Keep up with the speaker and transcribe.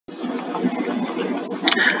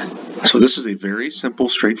So this is a very simple,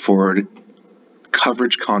 straightforward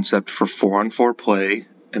coverage concept for 4-on-4 play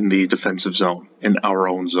in the defensive zone, in our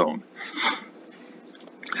own zone.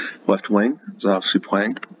 Left wing is obviously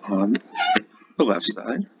playing on the left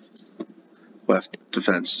side. Left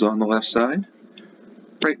defense is on the left side.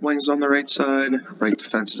 Right wing is on the right side. Right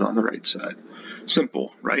defense is on the right side.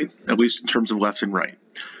 Simple, right? At least in terms of left and right.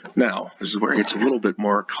 Now, this is where it gets a little bit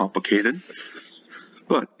more complicated.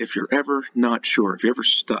 But if you're ever not sure, if you're ever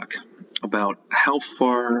stuck about how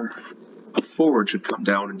far a forward should come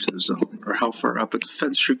down into the zone, or how far up a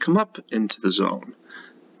defense should come up into the zone,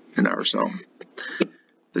 in our zone,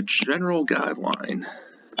 the general guideline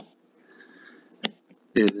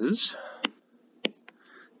is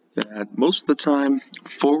that most of the time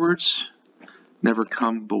forwards never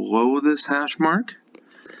come below this hash mark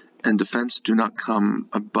and defense do not come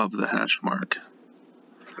above the hash mark.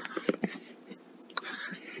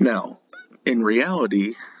 Now, in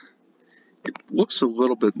reality, it looks a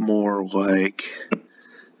little bit more like,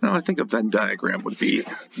 I think a Venn diagram would be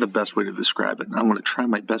the best way to describe it. And I'm going to try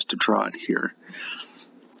my best to draw it here,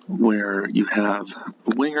 where you have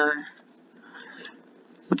a winger.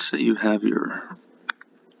 Let's say you have your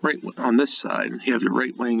right on this side. You have your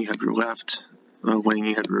right wing, you have your left wing,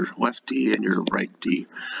 you have your left D and your right D.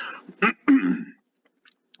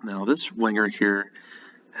 Now this winger here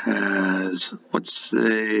has, let's say,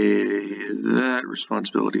 that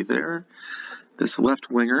responsibility there. This left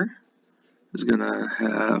winger is going to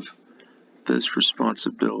have this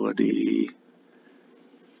responsibility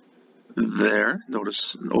there.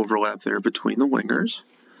 Notice an overlap there between the wingers.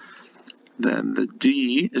 Then the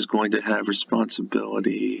D is going to have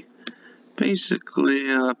responsibility basically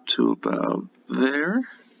up to about there.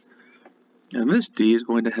 And this D is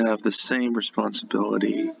going to have the same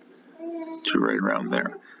responsibility to right around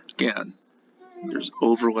there. Again, there's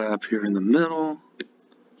overlap here in the middle,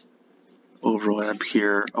 overlap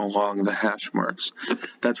here along the hash marks.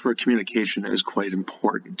 That's where communication is quite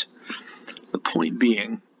important. The point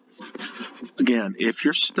being, again, if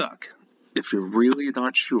you're stuck, if you're really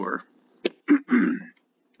not sure,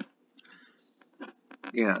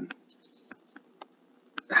 again,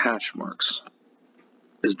 hash marks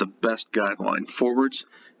is the best guideline. Forwards,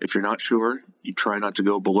 if you're not sure, you try not to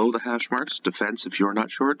go below the hash marks. Defense, if you're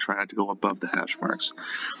not sure, try not to go above the hash marks.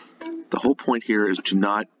 The whole point here is to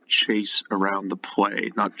not chase around the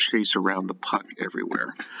play, not chase around the puck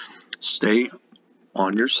everywhere. Stay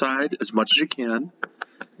on your side as much as you can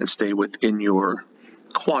and stay within your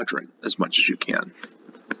quadrant as much as you can.